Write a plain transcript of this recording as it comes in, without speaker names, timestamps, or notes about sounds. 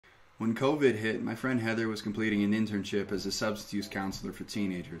When COVID hit, my friend Heather was completing an internship as a substance use counselor for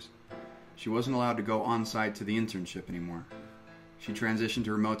teenagers. She wasn't allowed to go on-site to the internship anymore. She transitioned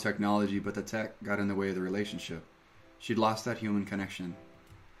to remote technology, but the tech got in the way of the relationship. She'd lost that human connection.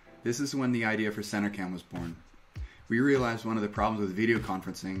 This is when the idea for CenterCam was born. We realized one of the problems with video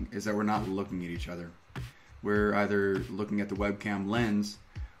conferencing is that we're not looking at each other. We're either looking at the webcam lens,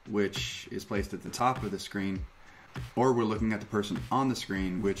 which is placed at the top of the screen, or we're looking at the person on the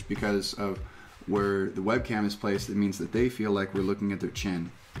screen, which, because of where the webcam is placed, it means that they feel like we're looking at their chin.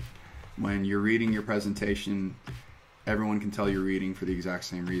 When you're reading your presentation, everyone can tell you're reading for the exact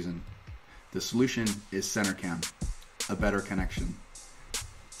same reason. The solution is CenterCam, a better connection.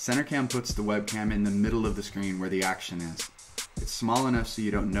 CenterCam puts the webcam in the middle of the screen where the action is. It's small enough so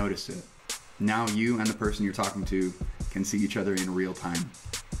you don't notice it. Now you and the person you're talking to can see each other in real time.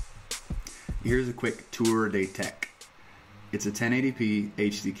 Here's a quick tour de tech. It's a 1080p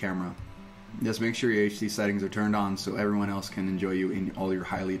HD camera. Just make sure your HD settings are turned on so everyone else can enjoy you in all your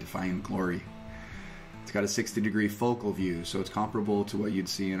highly defined glory. It's got a 60-degree focal view, so it's comparable to what you'd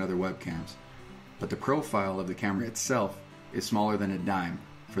see in other webcams. But the profile of the camera itself is smaller than a dime,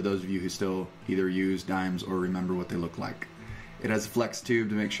 for those of you who still either use dimes or remember what they look like. It has a flex tube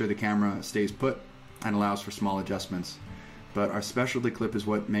to make sure the camera stays put and allows for small adjustments. But our specialty clip is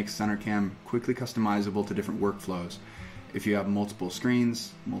what makes CenterCam quickly customizable to different workflows. If you have multiple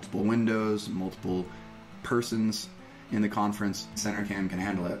screens, multiple windows, multiple persons in the conference, CenterCam can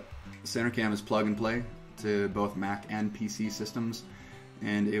handle it. CenterCam is plug and play to both Mac and PC systems,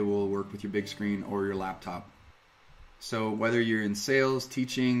 and it will work with your big screen or your laptop. So whether you're in sales,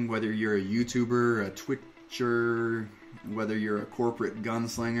 teaching, whether you're a YouTuber, a Twitcher, whether you're a corporate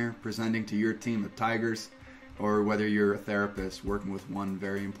gunslinger presenting to your team of tigers, or whether you're a therapist working with one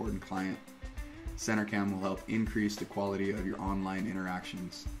very important client, CenterCam will help increase the quality of your online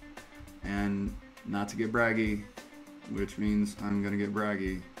interactions. And not to get braggy, which means I'm gonna get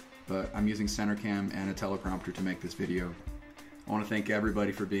braggy, but I'm using CenterCam and a teleprompter to make this video. I want to thank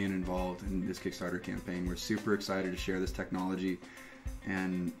everybody for being involved in this Kickstarter campaign. We're super excited to share this technology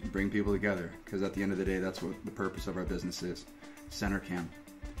and bring people together, because at the end of the day, that's what the purpose of our business is. CenterCam,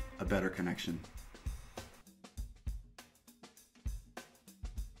 a better connection.